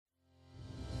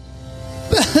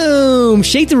Boom!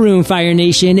 Shake the room, Fire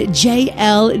Nation.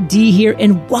 JLD here,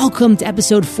 and welcome to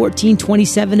episode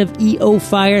 1427 of EO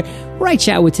Fire, where I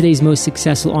chat with today's most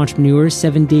successful entrepreneurs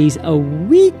 7 days a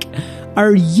week.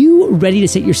 Are you ready to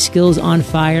set your skills on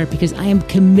fire? Because I am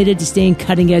committed to staying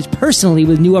cutting edge personally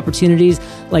with new opportunities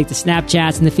like the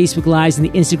Snapchats and the Facebook Lives and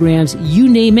the Instagrams, you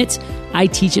name it. I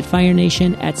teach at Fire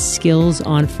Nation at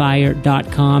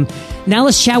skillsonfire.com. Now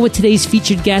let's chat with today's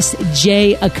featured guest,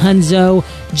 Jay Acunzo.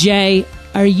 Jay,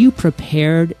 are you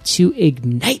prepared to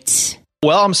ignite?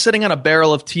 Well, I'm sitting on a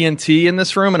barrel of TNT in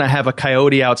this room, and I have a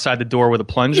coyote outside the door with a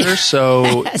plunger,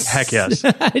 so yes. Heck yes.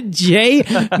 Jay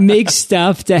makes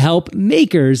stuff to help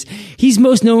makers. He's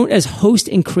most known as host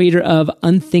and creator of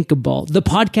Unthinkable, the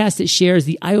podcast that shares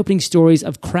the eye-opening stories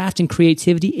of craft and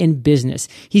creativity in business.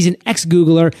 He's an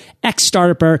ex-Googler,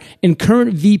 ex-startupper, and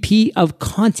current VP of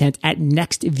content at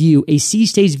Next View, a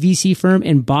C-stage VC firm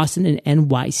in Boston and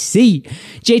NYC.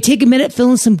 Jay, take a minute,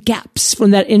 fill in some gaps from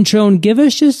that intro, and give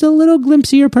us just a little glimpse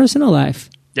of your personal life.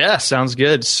 Yeah, sounds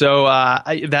good. So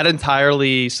that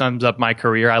entirely sums up my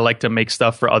career. I like to make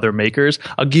stuff for other makers.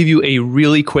 I'll give you a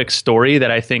really quick story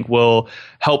that I think will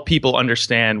help people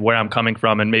understand where I'm coming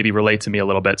from and maybe relate to me a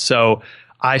little bit. So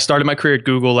I started my career at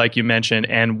Google, like you mentioned,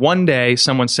 and one day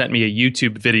someone sent me a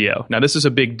YouTube video. Now, this is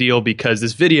a big deal because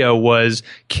this video was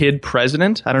Kid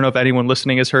President. I don't know if anyone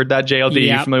listening has heard that. JLD,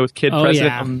 Yep. you familiar with Kid President?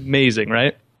 Yeah. Amazing,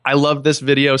 right? I loved this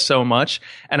video so much,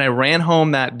 and I ran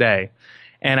home that day.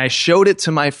 And I showed it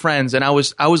to my friends, and I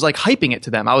was like hyping it to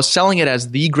them. I was selling it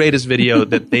as the greatest video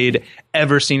that they'd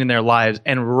ever seen in their lives.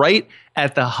 And right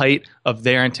at the height of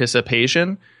their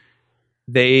anticipation,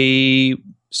 they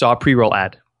saw a pre-roll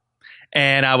ad.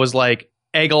 And I was like,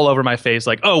 egg all over my face,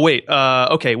 like, oh, wait,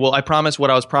 okay, well, I promise what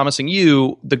I was promising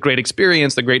you, the great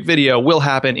experience, the great video will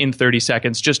happen in 30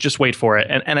 seconds. Just wait for it.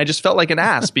 And I just felt like an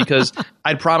ass because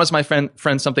I'd promised my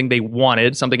friends something they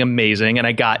wanted, something amazing, and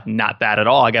I got not that at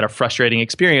all. I got a frustrating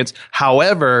experience.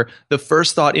 However, the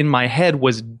first thought in my head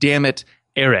was, damn it,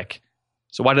 Eric.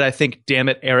 So why did I think, damn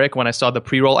it, Eric, when I saw the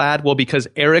pre-roll ad? Well, because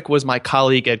Eric was my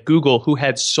colleague at Google who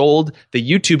had sold the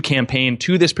YouTube campaign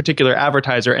to this particular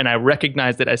advertiser, and I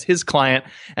recognized it as his client,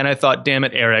 and I thought, damn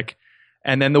it, Eric.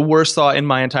 And then the worst thought in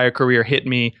my entire career hit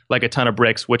me like a ton of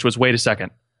bricks, which was, wait a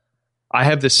second. I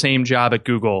have the same job at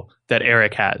Google that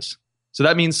Eric has. So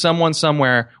that means someone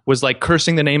somewhere was like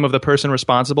cursing the name of the person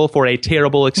responsible for a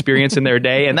terrible experience in their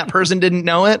day. And that person didn't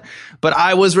know it, but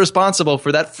I was responsible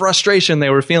for that frustration they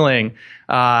were feeling.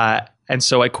 And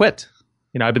so I quit.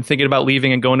 You know, I've been thinking about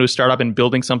leaving and going to a startup and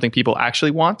building something people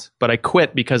actually want, but I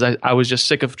quit because I was just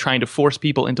sick of trying to force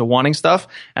people into wanting stuff.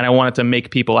 And I wanted to make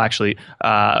people actually,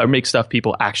 or make stuff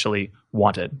people actually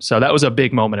wanted. So that was a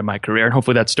big moment in my career. And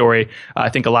hopefully that story, I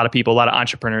think a lot of people, a lot of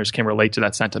entrepreneurs can relate to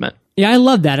that sentiment. Yeah, I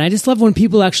love that. I just love when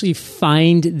people actually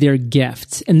find their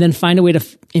gift and then find a way to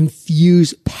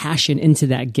infuse passion into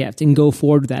that gift and go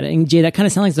forward with that. And Jay, that kind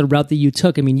of sounds like the route that you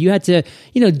took. I mean, you had to,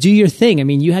 do your thing. I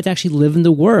mean, you had to actually live in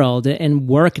the world and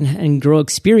work and grow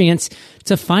experience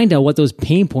to find out what those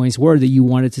pain points were that you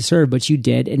wanted to serve, but you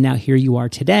did. And now here you are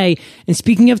today. And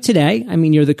speaking of today, I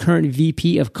mean, you're the current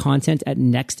VP of content at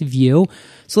Next View.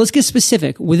 So let's get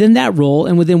specific. Within that role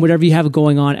and within whatever you have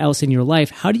going on else in your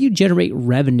life, how do you generate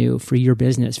revenue for your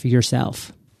business, for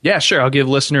yourself? Yeah, sure. I'll give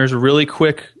listeners a really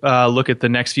quick look at the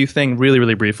Next View thing really,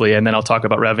 really briefly, and then I'll talk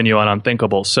about revenue on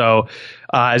Unthinkable. So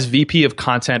as VP of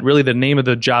content, really the name of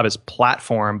the job is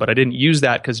platform, but I didn't use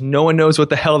that because no one knows what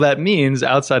the hell that means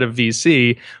outside of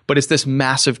VC. But it's this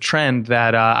massive trend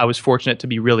that I was fortunate to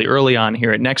be really early on here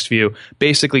at Next View.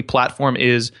 Basically, platform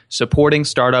is supporting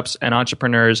startups and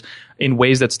entrepreneurs in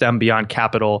ways that stem beyond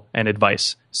capital and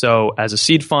advice. So as a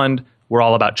seed fund, we're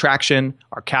all about traction.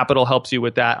 Our capital helps you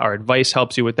with that. Our advice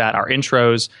helps you with that. Our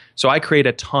intros. So I create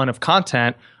a ton of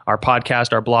content, our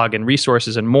podcast, our blog, and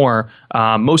resources and more.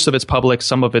 Most of it's public.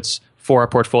 Some of it's for our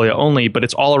portfolio only, but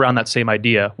it's all around that same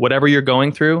idea. Whatever you're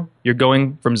going through, you're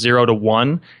going from 0 to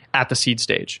 1 at the seed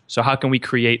stage. So how can we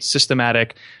create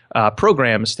systematic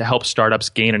programs to help startups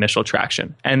gain initial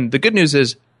traction? And the good news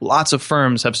is lots of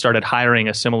firms have started hiring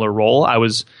a similar role. I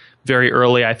was very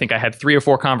early. I think I had 3 or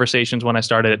 4 conversations when I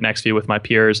started at Next View with my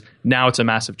peers. Now it's a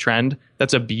massive trend.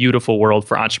 That's a beautiful world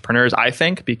for entrepreneurs, I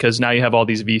think, because now you have all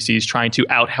these VCs trying to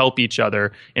out-help each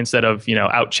other instead of,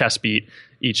 out-chess beat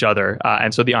each other.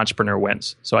 And so the entrepreneur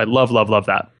wins. So I love, love, love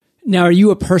that. Now, are you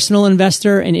a personal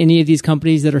investor in any of these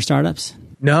companies that are startups?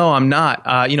 No, I'm not.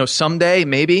 Someday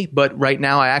maybe, but right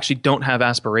now I actually don't have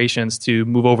aspirations to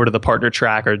move over to the partner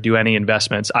track or do any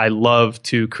investments. I love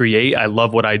to create. I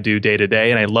love what I do day to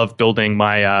day, and I love building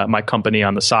my company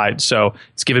on the side. So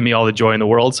it's given me all the joy in the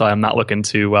world. So I'm not looking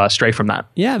to stray from that.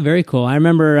 Yeah, very cool. I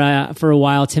remember for a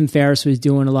while, Tim Ferriss was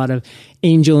doing a lot of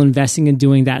angel investing and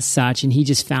doing that such, and he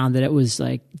just found that it was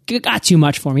like, it got too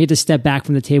much for him. He had to step back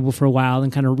from the table for a while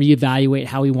and kind of reevaluate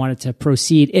how he wanted to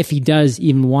proceed, if he does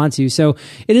even want to. So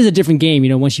it is a different game,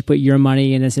 once you put your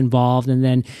money and it's involved, and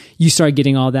then you start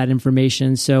getting all that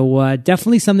information. So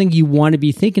definitely something you want to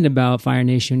be thinking about, Fire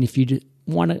Nation, if you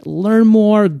want to learn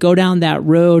more, go down that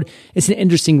road. It's an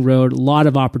interesting road, a lot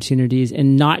of opportunities,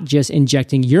 and not just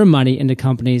injecting your money into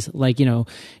companies like,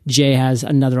 Jay has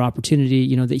another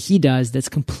opportunity, that he does that's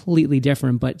completely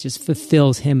different, but just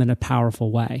fulfills him in a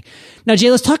powerful way. Now,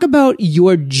 Jay, let's talk about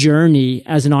your journey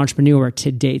as an entrepreneur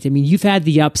to date. I mean, you've had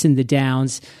the ups and the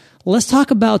downs. Let's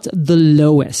talk about the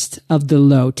lowest of the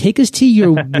low. Take us to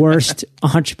your worst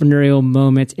entrepreneurial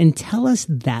moment and tell us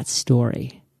that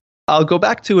story. I'll go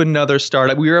back to another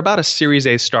startup. We were about a Series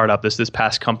A startup, this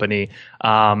past company.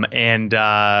 And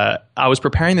I was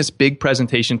preparing this big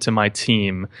presentation to my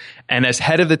team. And as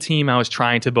head of the team, I was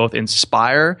trying to both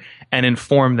inspire and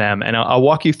inform them. And I'll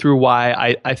walk you through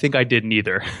why I think I did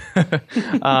neither.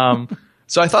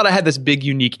 So I thought I had this big,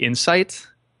 unique insight,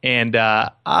 and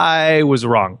I was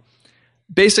wrong.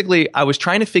 Basically, I was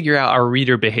trying to figure out our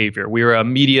reader behavior. We were a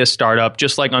media startup,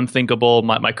 just like Unthinkable.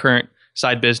 My current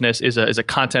side business is a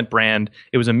content brand.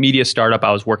 It was a media startup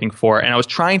I was working for, and I was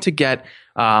trying to get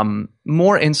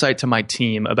more insight to my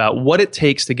team about what it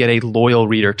takes to get a loyal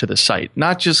reader to the site.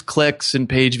 Not just clicks and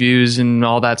page views and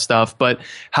all that stuff, but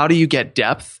how do you get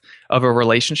depth of a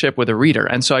relationship with a reader?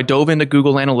 And so I dove into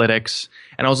Google Analytics,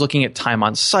 and I was looking at time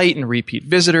on site and repeat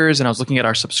visitors, and I was looking at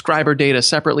our subscriber data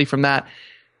separately from that.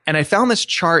 And I found this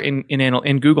chart in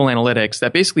Google Analytics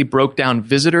that basically broke down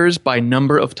visitors by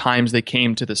number of times they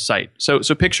came to the site. So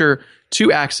picture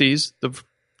two axes.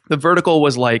 The vertical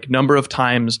was like number of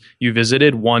times you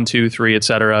visited, 1, 2, 3,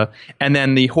 etc. And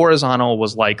then the horizontal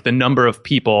was like the number of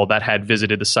people that had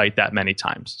visited the site that many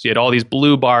times. So you had all these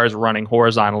blue bars running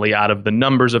horizontally out of the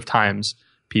numbers of times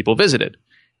people visited.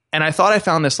 And I thought I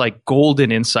found this like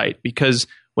golden insight, because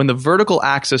when the vertical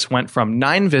axis went from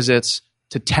 9 visits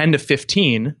to 10 to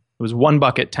 15, it was one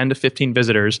bucket, 10 to 15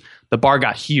 visitors, the bar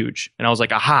got huge. And I was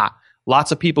like, aha,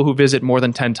 lots of people who visit more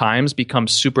than 10 times become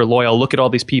super loyal. Look at all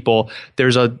these people.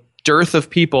 There's a dearth of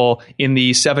people in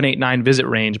the 7, 8, 9 visit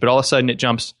range, but all of a sudden it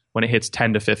jumps when it hits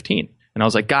 10 to 15. And I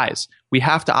was like, guys, we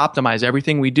have to optimize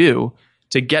everything we do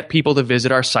to get people to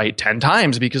visit our site 10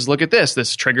 times, because look at this.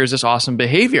 This triggers this awesome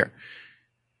behavior.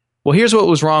 Well, here's what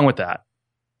was wrong with that.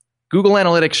 Google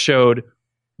Analytics showed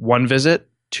 1 visit,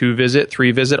 2 visit,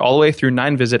 3 visit, all the way through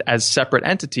 9 visit as separate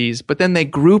entities, but then they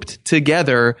grouped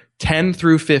together 10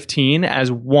 through 15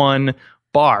 as one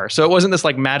bar. So it wasn't this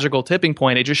like magical tipping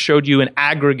point. It just showed you an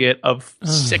aggregate of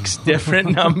 6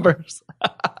 different numbers.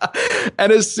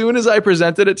 And as soon as I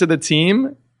presented it to the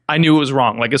team, I knew it was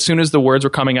wrong. Like as soon as the words were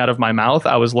coming out of my mouth,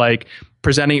 I was like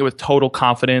presenting it with total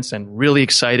confidence and really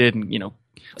excited, and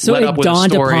so it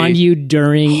dawned upon you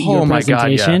during your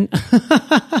presentation. God,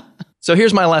 yeah. So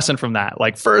here's my lesson from that.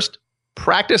 Like first,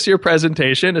 practice your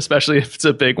presentation, especially if it's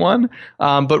a big one.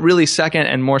 But really second,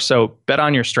 and more so, bet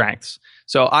on your strengths.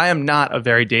 So I am not a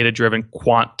very data-driven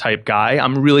quant type guy.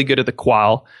 I'm really good at the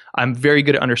qual. I'm very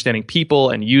good at understanding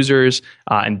people and users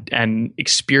and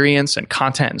experience and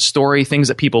content and story, things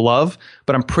that people love.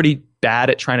 But I'm pretty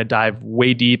bad at trying to dive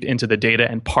way deep into the data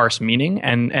and parse meaning.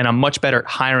 And I'm much better at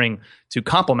hiring to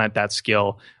complement that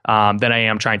skill than I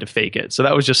am trying to fake it. So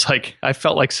that was just like, I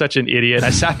felt like such an idiot. I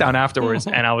sat down afterwards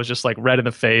and I was just like red in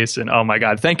the face. And oh my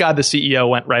God, thank God the CEO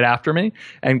went right after me.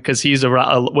 And because he's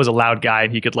was a loud guy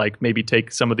and he could like maybe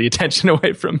take some of the attention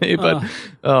away from me. But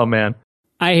oh man.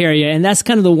 I hear you. And that's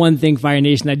kind of the one thing, Fire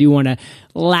Nation, I do want to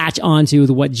latch onto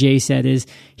with what Jay said is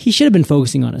he should have been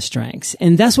focusing on his strengths.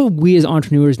 And that's what we as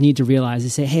entrepreneurs need to realize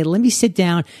is say, hey, let me sit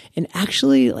down and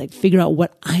actually like figure out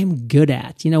what I'm good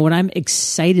at, what I'm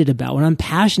excited about, what I'm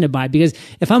passionate by. Because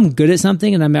if I'm good at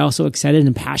something and I'm also excited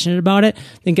and passionate about it,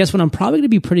 then guess what? I'm probably going to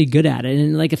be pretty good at it.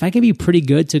 And like if I can be pretty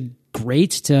good to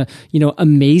great to,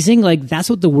 amazing, like that's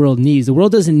what the world needs. The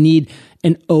world doesn't need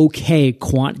an okay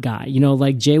quant guy.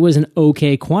 Like Jay was an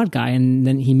okay quant guy and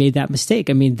then he made that mistake.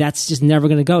 I mean, that's just never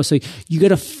going to go. So you got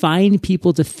to find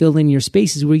people to fill in your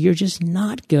spaces where you're just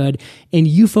not good and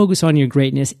you focus on your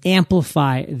greatness,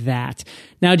 amplify that.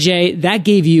 Now, Jay, that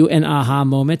gave you an aha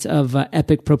moment of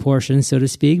epic proportions, so to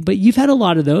speak, but you've had a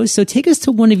lot of those. So take us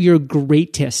to one of your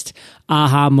greatest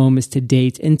aha moments to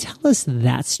date and tell us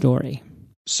that story.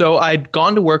 So I'd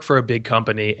gone to work for a big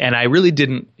company and I really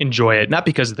didn't enjoy it, not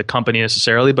because of the company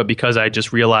necessarily, but because I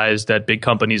just realized that big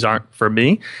companies aren't for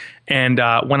me. And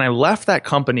when I left that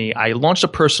company, I launched a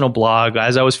personal blog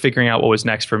as I was figuring out what was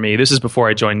next for me. This is before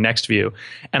I joined NextView.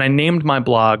 And I named my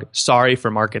blog Sorry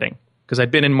for Marketing, because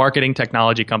I'd been in marketing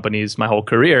technology companies my whole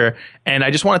career, and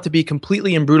I just wanted to be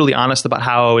completely and brutally honest about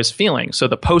how I was feeling. So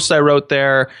the posts I wrote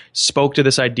there spoke to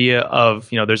this idea of,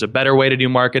 there's a better way to do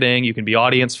marketing. You can be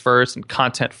audience first and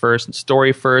content first and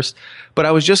story first. But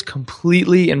I was just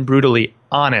completely and brutally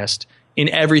honest in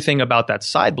everything about that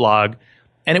side blog.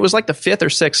 And it was like the 5th or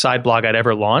 6th side blog I'd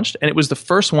ever launched. And it was the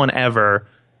first one ever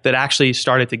that actually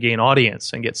started to gain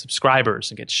audience and get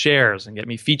subscribers and get shares and get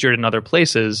me featured in other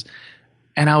places.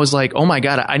 And I was like, oh my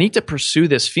God, I need to pursue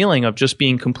this feeling of just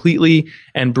being completely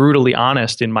and brutally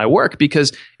honest in my work,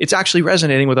 because it's actually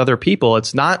resonating with other people.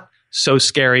 It's not so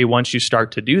scary once you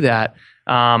start to do that.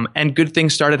 And good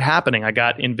things started happening. I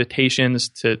got invitations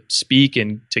to speak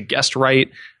and to guest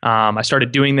write. I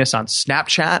started doing this on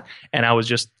Snapchat, and I was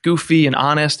just goofy and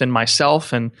honest and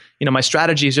myself. And, my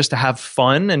strategy is just to have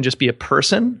fun and just be a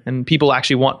person. And people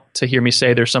actually want to hear me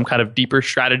say there's some kind of deeper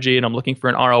strategy and I'm looking for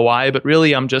an ROI, but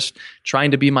really I'm just trying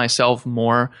to be myself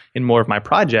more in more of my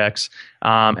projects.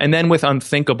 And then with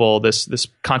Unthinkable, this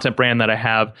content brand that I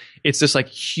have, it's this like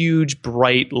huge,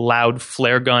 bright, loud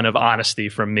flare gun of honesty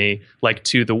from me, like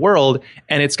to the world.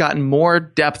 And it's gotten more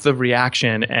depth of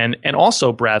reaction and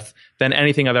also breadth than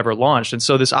anything I've ever launched. And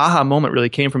so this aha moment really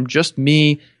came from just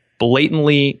me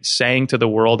blatantly saying to the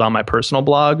world on my personal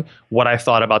blog what I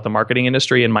thought about the marketing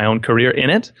industry and my own career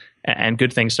in it. And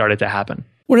good things started to happen.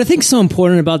 What I think is so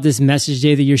important about this message,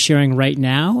 Jay, that you're sharing right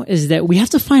now is that we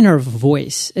have to find our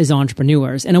voice as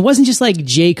entrepreneurs. And it wasn't just like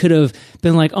Jay could have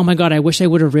been like, oh my God, I wish I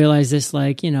would have realized this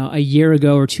like, a year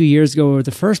ago or 2 years ago or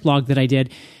the first blog that I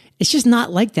did. It's just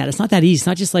not like that. It's not that easy. It's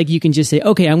not just like you can just say,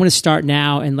 okay, I'm going to start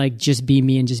now and like just be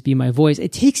me and just be my voice.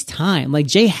 It takes time. Like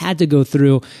Jay had to go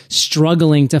through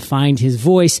struggling to find his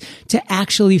voice, to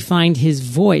actually find his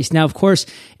voice. Now, of course,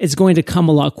 it's going to come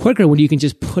a lot quicker when you can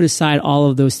just put aside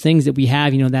all of those things that we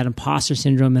have, that imposter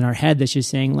syndrome in our head that's just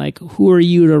saying like, who are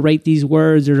you to write these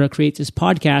words or to create this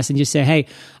podcast, and just say, hey,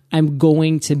 I'm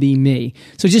going to be me.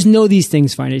 So just know these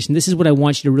things, Fire Nation. This is what I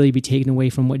want you to really be taking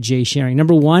away from what Jay's sharing.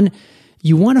 Number one,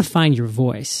 you want to find your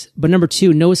voice. But number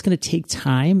two, know it's going to take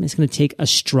time. It's going to take a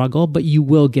struggle, but you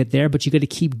will get there. But you got to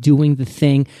keep doing the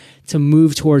thing to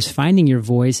move towards finding your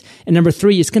voice. And number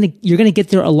three, you're going to get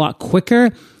there a lot quicker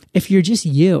if you're just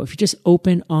you. If you're just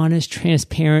open, honest,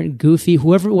 transparent, goofy,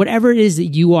 whatever it is that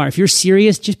you are. If you're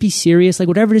serious, just be serious. Like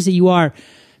whatever it is that you are,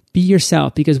 be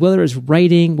yourself. Because whether it's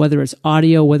writing, whether it's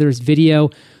audio, whether it's video,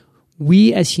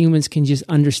 we as humans can just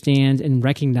understand and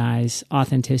recognize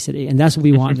authenticity. And that's what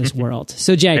we want in this world.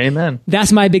 So Jay, Amen.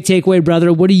 That's my big takeaway,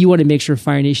 brother. What do you want to make sure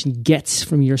Fire Nation gets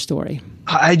from your story?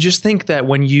 I just think that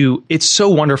it's so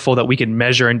wonderful that we can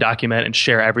measure and document and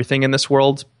share everything in this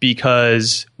world,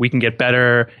 because we can get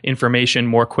better information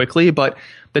more quickly. But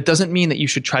that doesn't mean that you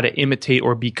should try to imitate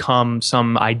or become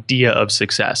some idea of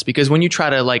success. Because when you try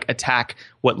to like attack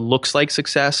what looks like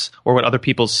success or what other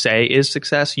people say is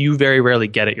success, you very rarely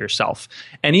get it yourself.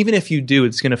 And even if you do,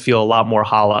 it's going to feel a lot more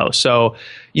hollow. So,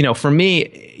 for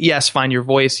me, yes, find your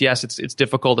voice. Yes, it's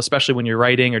difficult, especially when you're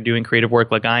writing or doing creative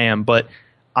work like I am. But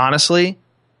honestly,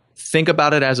 think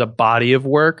about it as a body of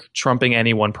work trumping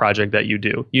any one project that you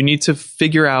do. You need to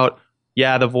figure out,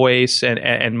 the voice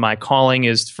and my calling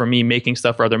is for me making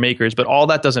stuff for other makers, but all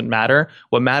that doesn't matter.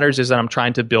 What matters is that I'm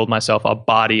trying to build myself a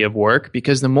body of work,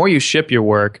 because the more you ship your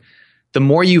work, the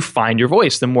more you find your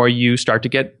voice, the more you start to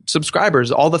get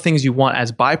subscribers, all the things you want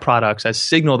as byproducts, as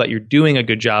signal that you're doing a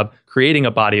good job creating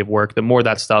a body of work, the more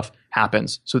that stuff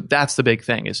happens. So that's the big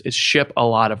thing is ship a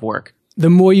lot of work. The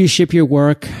more you ship your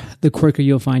work, the quicker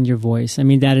you'll find your voice. I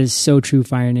mean, that is so true,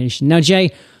 Fire Nation. Now,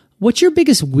 Jay, what's your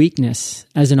biggest weakness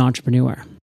as an entrepreneur?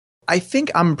 I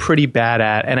think I'm pretty bad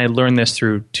at, and I learned this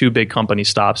through 2 big company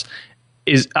stops,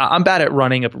 is I'm bad at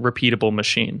running a repeatable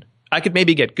machine. I could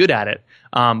maybe get good at it,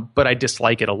 but I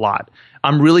dislike it a lot.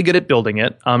 I'm really good at building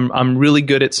it. I'm really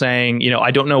good at saying,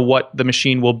 I don't know what the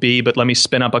machine will be, but let me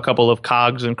spin up a couple of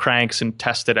cogs and cranks and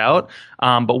test it out.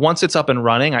 But once it's up and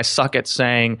running, I suck at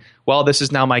saying, well, this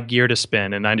is now my gear to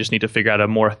spin, and I just need to figure out a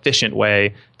more efficient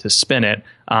way to spin it,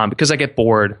 because I get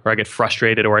bored or I get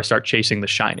frustrated or I start chasing the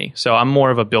shiny. So I'm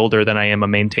more of a builder than I am a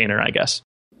maintainer, I guess.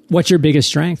 What's your biggest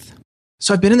strength?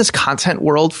 So I've been in this content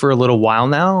world for a little while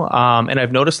now, and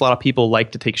I've noticed a lot of people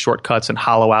like to take shortcuts and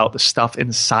hollow out the stuff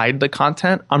inside the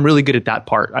content. I'm really good at that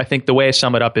part. I think the way I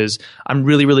sum it up is I'm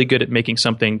really, really good at making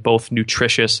something both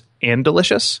nutritious and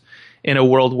delicious. in a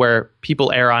world where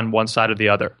people err on one side or the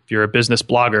other. If you're a business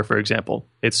blogger, for example,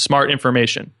 it's smart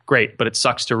information, great, but it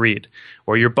sucks to read.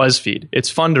 Or you're BuzzFeed, it's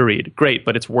fun to read, great,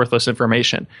 but it's worthless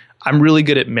information. I'm really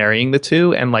good at marrying the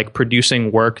two and like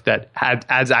producing work that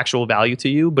adds actual value to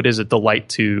you, but is a delight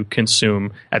to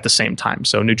consume at the same time.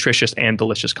 So nutritious and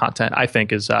delicious content, I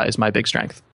think, is my big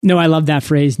strength. No, I love that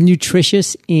phrase,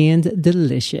 nutritious and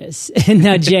delicious. And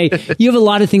now, Jay, you have a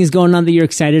lot of things going on that you're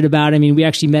excited about. I mean, we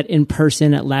actually met in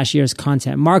person at last year's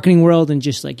Content Marketing World, and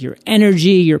just like your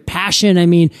energy, your passion, I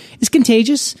mean, it's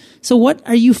contagious. So what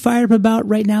are you fired up about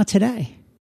right now today?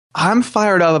 I'm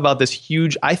fired up about this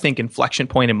huge, I think, inflection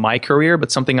point in my career,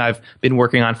 but something I've been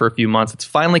working on for a few months. It's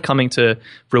finally coming to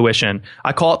fruition.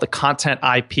 I call it the content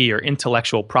IP, or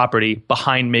intellectual property,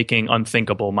 behind making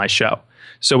Unthinkable my show.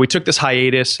 So we took this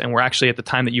hiatus, and we're actually, at the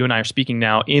time that you and I are speaking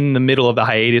now, in the middle of the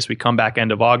hiatus. We come back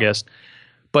end of August.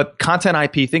 But content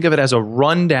IP, think of it as a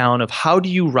rundown of how do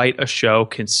you write a show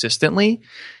consistently.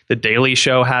 The Daily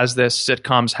Show has this,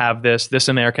 sitcoms have this, This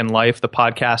American Life, the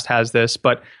podcast has this,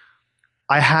 but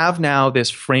I have now this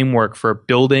framework for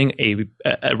building a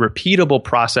repeatable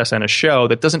process and a show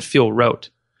that doesn't feel rote.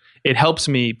 It helps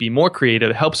me be more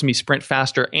creative. It helps me sprint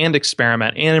faster and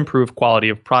experiment and improve quality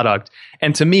of product.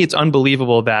 And to me, it's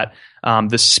unbelievable that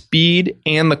the speed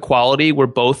and the quality were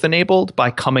both enabled by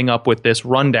coming up with this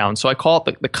rundown. So I call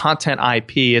it the content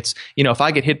IP. It's, if I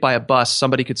get hit by a bus,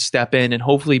 somebody could step in and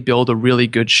hopefully build a really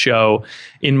good show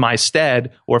in my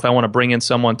stead, or if I want to bring in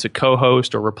someone to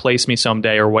co-host or replace me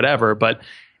someday or whatever. But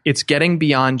it's getting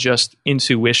beyond just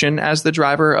intuition as the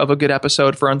driver of a good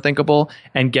episode for Unthinkable,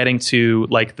 and getting to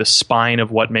like the spine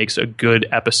of what makes a good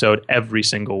episode every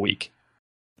single week.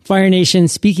 Fire Nation,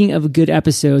 speaking of good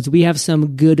episodes, we have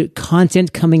some good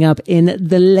content coming up in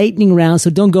the lightning round, so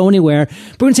don't go anywhere.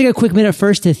 We're going to take a quick minute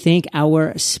first to thank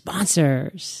our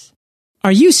sponsors.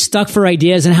 Are you stuck for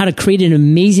ideas on how to create an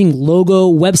amazing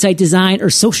logo, website design, or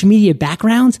social media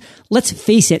background? Let's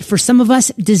face it, for some of us,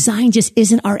 design just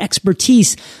isn't our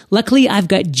expertise. Luckily, I've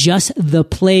got just the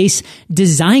place,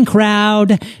 Design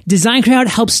Crowd. Design Crowd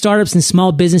helps startups and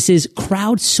small businesses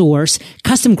crowdsource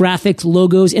custom graphics,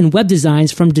 logos, and web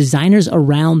designs from designers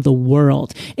around the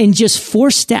world. In just 4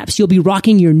 steps, you'll be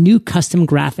rocking your new custom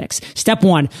graphics. Step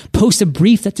 1, post a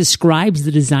brief that describes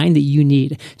the design that you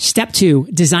need. Step 2,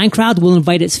 Design Crowd will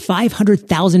invite its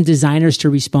 500,000 designers to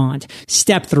respond.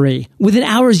 Step 3, within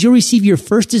hours, you'll receive your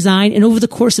first design, and over the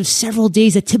course of several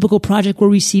days, a typical project will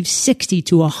receive 60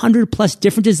 to 100 plus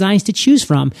different designs to choose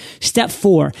from. Step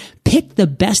 4, pick the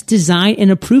best design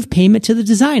and approve payment to the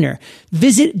designer.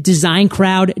 Visit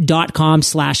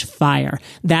designcrowd.com/fire.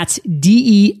 That's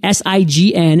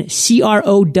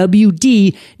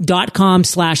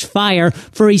DESIGNCROWD.com/fire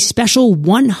for a special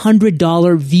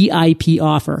 $100 VIP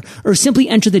offer, or simply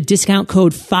enter the discount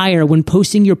code FIRE when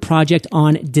posting your project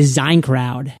on Design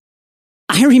Crowd.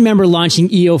 I remember launching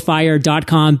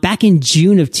eofire.com back in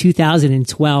June of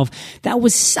 2012. That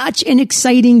was such an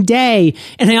exciting day.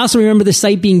 And I also remember the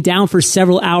site being down for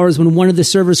several hours when one of the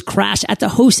servers crashed at the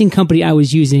hosting company I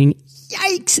was using.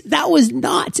 Yikes, that was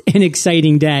not an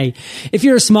exciting day. If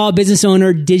you're a small business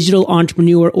owner, digital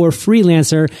entrepreneur, or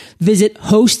freelancer, visit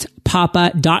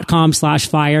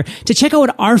hostpapa.com/fire to check out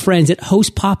what our friends at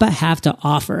Host Papa have to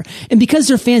offer. And because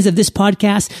they're fans of this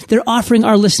podcast, they're offering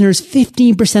our listeners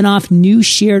 15% off new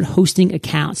shared hosting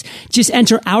accounts. Just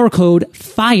enter our code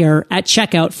FIRE at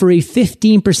checkout for a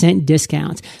 15%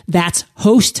 discount. That's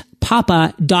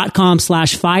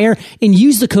hostpapa.com/fire and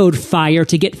use the code FIRE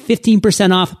to get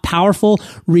 15% off powerful,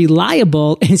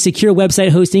 reliable, and secure website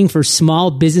hosting for small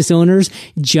business owners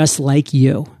just like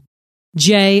you.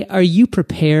 Jay, are you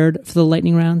prepared for the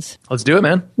lightning rounds? Let's do it,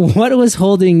 man. What was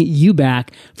holding you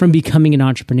back from becoming an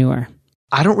entrepreneur?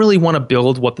 I don't really want to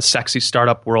build what the sexy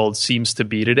startup world seems to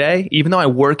be today. Even though I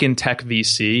work in tech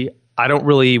VC, I don't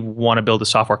really want to build a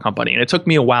software company. And it took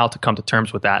me a while to come to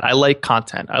terms with that. I like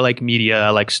content. I like media.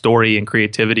 I like story and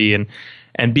creativity. And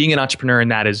being an entrepreneur in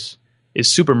that is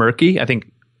super murky. I think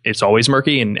it's always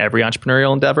murky in every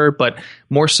entrepreneurial endeavor, but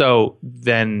more so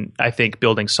than I think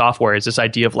building software is this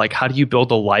idea of like, how do you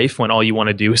build a life when all you want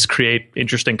to do is create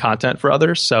interesting content for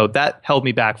others? So that held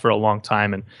me back for a long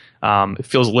time. And it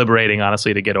feels liberating,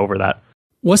 honestly, to get over that.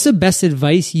 What's the best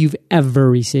advice you've ever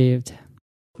received?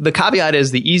 The caveat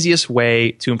is the easiest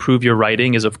way to improve your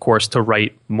writing is, of course, to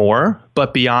write more.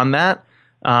 But beyond that,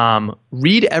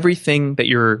 read everything that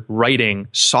you're writing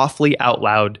softly out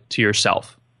loud to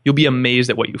yourself. You'll be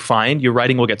amazed at what you find. Your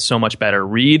writing will get so much better.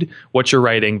 Read what you're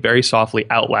writing very softly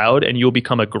out loud, and you'll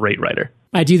become a great writer.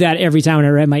 I do that every time when I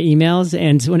write my emails.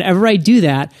 And whenever I do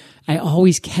that, I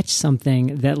always catch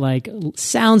something that like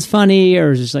sounds funny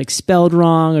or just like spelled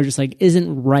wrong or just like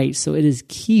isn't right. So it is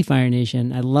key, Fire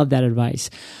Nation. I love that advice.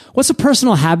 What's a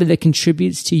personal habit that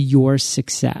contributes to your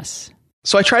success?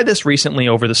 So I tried this recently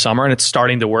over the summer and it's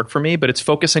starting to work for me, but it's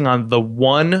focusing on the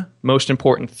one most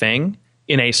important thing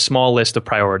in a small list of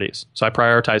priorities. So I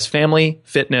prioritize family,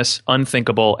 fitness,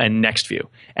 unthinkable, and next view.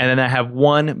 And then I have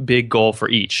one big goal for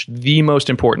each, the most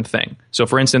important thing. So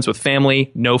for instance, with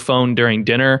family, no phone during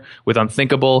dinner. With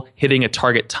unthinkable, hitting a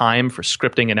target time for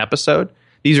scripting an episode.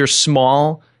 These are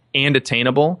small and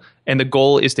attainable. And the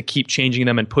goal is to keep changing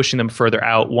them and pushing them further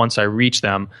out once I reach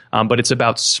them. But it's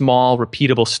about small,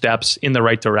 repeatable steps in the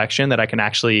right direction that I can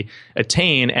actually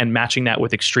attain and matching that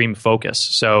with extreme focus.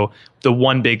 So the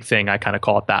one big thing, I kind of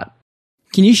call it that.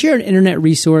 Can you share an internet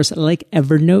resource like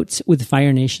Evernote with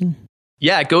Fire Nation?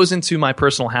 Yeah, it goes into my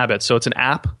personal habits. So it's an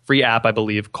app, free app, I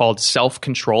believe, called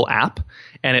Self-Control App.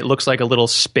 And it looks like a little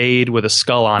spade with a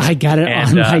skull on it. I got it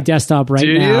on my desktop right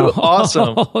now. Do you?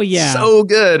 Awesome. Oh, yeah. So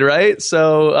good, right?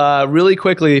 So really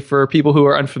quickly, for people who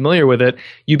are unfamiliar with it,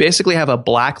 you basically have a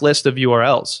blacklist of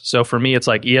URLs. So for me, it's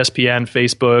like ESPN,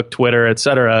 Facebook, Twitter,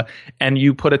 etc. And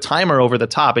you put a timer over the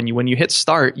top. And when you hit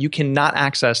start, you cannot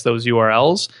access those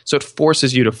URLs. So it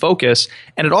forces you to focus.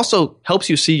 And it also helps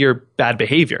you see your bad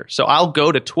behavior. So I'll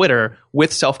go to Twitter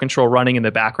with self-control running in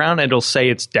the background and it'll say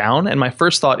it's down. And my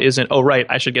first thought isn't, oh, right,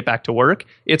 I should get back to work.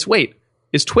 It's, wait,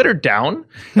 is Twitter down?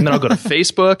 And then I'll go to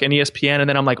Facebook and ESPN. And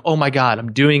then I'm like, oh my God,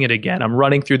 I'm doing it again. I'm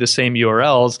running through the same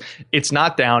URLs. It's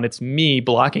not down. It's me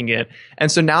blocking it.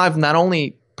 And so now I've not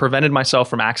only prevented myself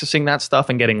from accessing that stuff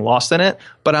and getting lost in it,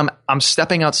 but I'm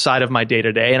stepping outside of my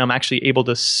day-to-day and I'm actually able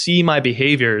to see my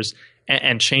behaviors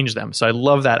and change them. So I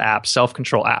love that app,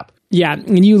 Self-Control App. Yeah,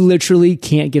 and you literally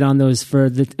can't get on those for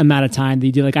the amount of time that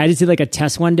you do. Like I just did like a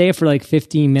test one day for like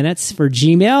 15 minutes for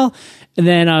Gmail. And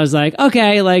then I was like,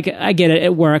 okay, like I get it.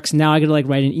 It works. Now I got to like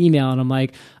write an email and I'm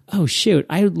like, oh shoot,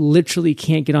 I literally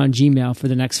can't get on Gmail for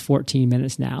the next 14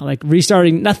 minutes now. Like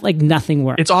restarting, nothing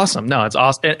works. It's awesome. No, it's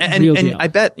awesome. And I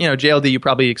bet, JLD, you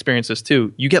probably experience this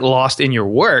too. You get lost in your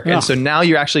work. And so now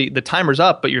you're actually, the timer's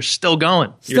up, but you're still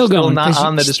going. You're still not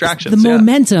on the distractions. The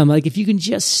momentum, like if you can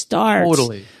just start.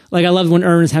 Totally. Like I love when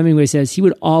Ernest Hemingway says he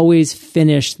would always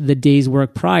finish the day's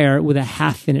work prior with a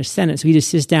half-finished sentence. So he just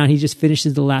sits down, he just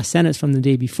finishes the last sentence from the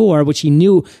day before, which he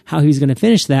knew how he was going to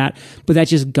finish that, but that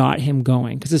just got him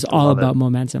going because it's all about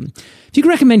momentum. If you could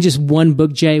recommend just one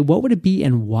book, Jay, what would it be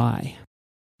and why?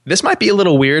 This might be a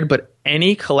little weird, but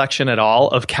any collection at all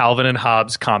of Calvin and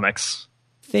Hobbes comics.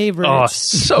 Favorites. Oh,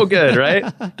 so good,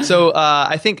 right? So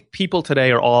I think people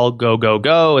today are all go, go,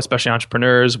 go, especially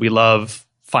entrepreneurs. We love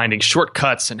finding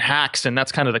shortcuts and hacks, and that's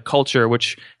kind of the culture,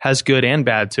 which has good and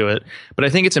bad to it. But I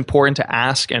think it's important to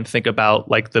ask and think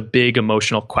about like the big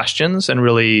emotional questions and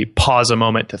really pause a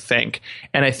moment to think.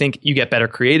 And I think you get better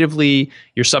creatively.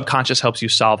 Your subconscious helps you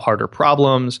solve harder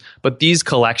problems. But these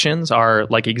collections are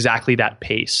like exactly that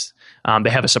pace.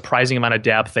 They have a surprising amount of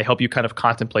depth. They help you kind of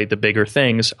contemplate the bigger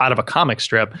things out of a comic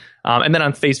strip. And then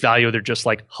on face value, they're just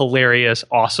like hilarious,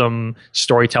 awesome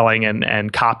storytelling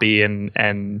and copy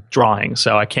and drawing.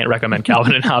 So I can't recommend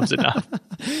Calvin and Hobbes enough.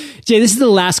 Jay, this is the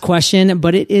last question,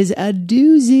 but it is a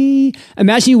doozy.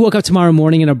 Imagine you woke up tomorrow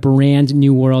morning in a brand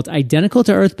new world, identical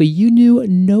to Earth, but you knew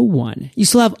no one. You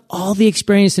still have all the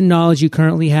experience and knowledge you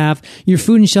currently have. Your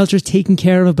food and shelter is taken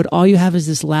care of, but all you have is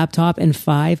this laptop and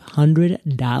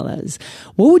 $500.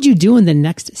 What would you do in the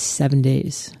next 7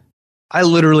 days? I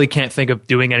literally can't think of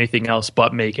doing anything else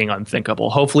but making unthinkable.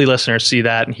 Hopefully listeners see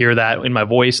that and hear that in my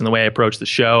voice and the way I approach the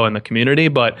show and the community.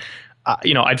 But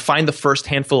I'd find the first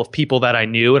handful of people that I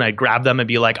knew and I'd grab them and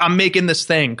be like, I'm making this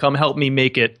thing. Come help me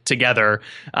make it together.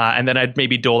 And then I'd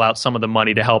maybe dole out some of the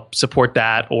money to help support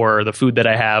that or the food that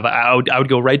I have. I would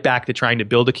go right back to trying to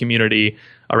build a community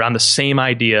around the same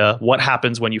idea. What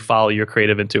happens when you follow your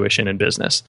creative intuition in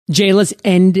business? Jay, let's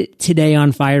end today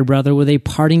on fire, brother, with a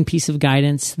parting piece of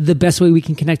guidance, the best way we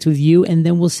can connect with you, and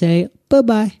then we'll say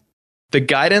bye-bye. The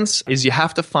guidance is you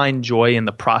have to find joy in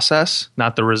the process,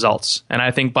 not the results. And I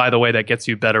think, by the way, that gets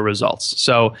you better results.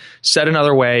 So said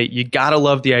another way, you got to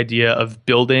love the idea of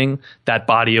building that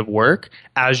body of work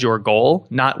as your goal,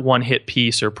 not one hit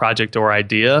piece or project or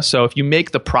idea. So if you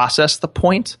make the process the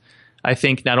point, I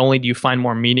think not only do you find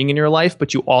more meaning in your life,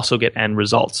 but you also get end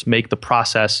results. Make the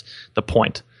process the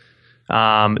point.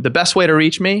 The best way to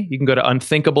reach me, you can go to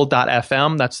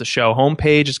unthinkable.fm. That's the show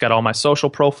homepage. It's got all my social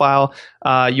profile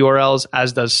URLs,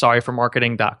 as does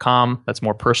sorryformarketing.com. That's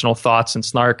more personal thoughts and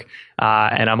snark.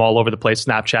 And I'm all over the place,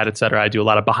 Snapchat, etc. I do a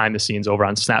lot of behind the scenes over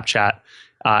on Snapchat.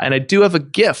 And I do have a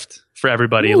gift for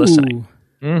everybody listening.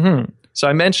 So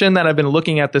I mentioned that I've been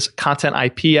looking at this content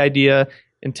IP idea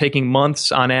and taking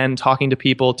months on end, talking to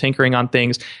people, tinkering on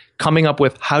things, coming up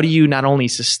with how do you not only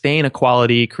sustain a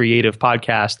quality creative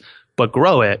podcast, but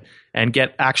grow it and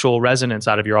get actual resonance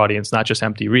out of your audience, not just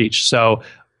empty reach. So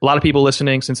a lot of people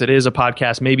listening, since it is a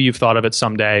podcast, maybe you've thought of it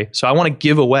someday. So I want to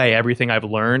give away everything I've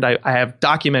learned. I have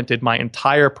documented my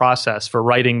entire process for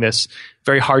writing this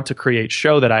very hard to create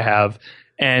show that I have.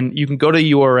 And you can go to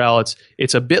the URL.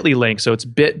 It's a bit.ly link. So it's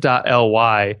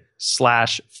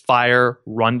bit.ly/fire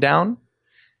rundown.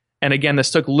 And again, this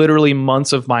took literally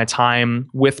months of my time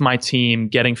with my team,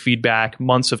 getting feedback,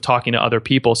 months of talking to other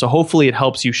people. So hopefully it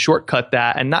helps you shortcut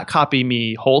that and not copy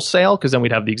me wholesale, because then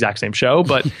we'd have the exact same show,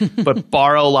 but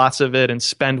borrow lots of it and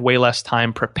spend way less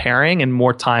time preparing and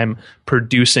more time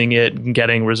producing it and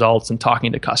getting results and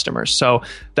talking to customers. So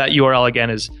that URL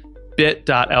again is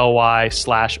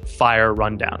bit.ly/fire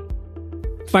rundown.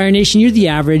 Fire Nation, you're the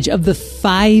average of the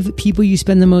 5 people you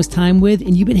spend the most time with,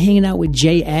 and you've been hanging out with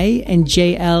JA and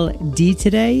JLD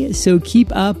today, so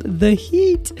keep up the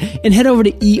heat. And head over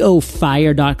to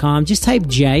eofire.com. Just type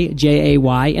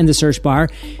J-A-Y, in the search bar.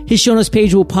 His show notes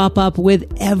page will pop up with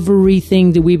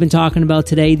everything that we've been talking about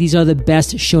today. These are the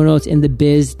best show notes in the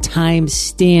biz,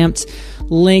 time-stamped,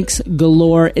 links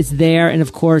galore. It's there. And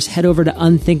of course, head over to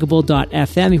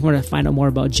unthinkable.fm if you want to find out more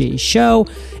about Jay's show.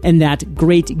 And that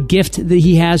great gift that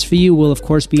he has for you will, of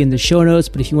course, be in the show notes.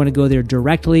 But if you want to go there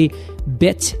directly,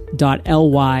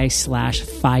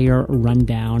 bit.ly/fire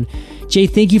rundown. Jay,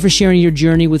 thank you for sharing your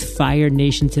journey with Fire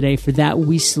Nation today. For that,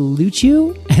 we salute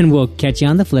you, and we'll catch you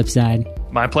on the flip side.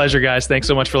 My pleasure, guys. Thanks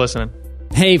so much for listening.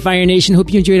 Hey, Fire Nation.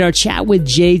 Hope you enjoyed our chat with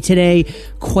Jay today.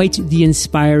 Quite the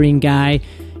inspiring guy.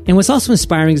 And what's also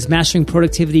inspiring is mastering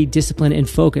productivity, discipline, and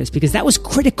focus, because that was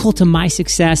critical to my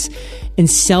success. And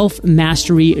Self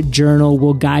Mastery Journal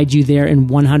will guide you there in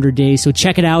 100 days. So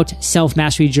check it out,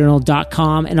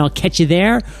 selfmasteryjournal.com, and I'll catch you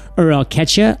there, or I'll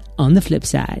catch you on the flip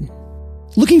side.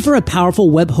 Looking for a powerful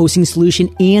web hosting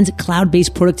solution and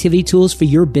cloud-based productivity tools for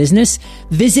your business?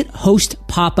 Visit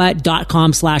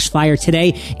hostpapa.com/fire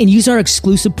today and use our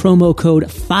exclusive promo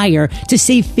code FIRE to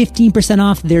save 15%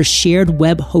 off their shared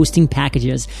web hosting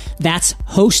packages. That's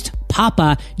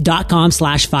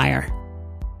hostpapa.com/fire.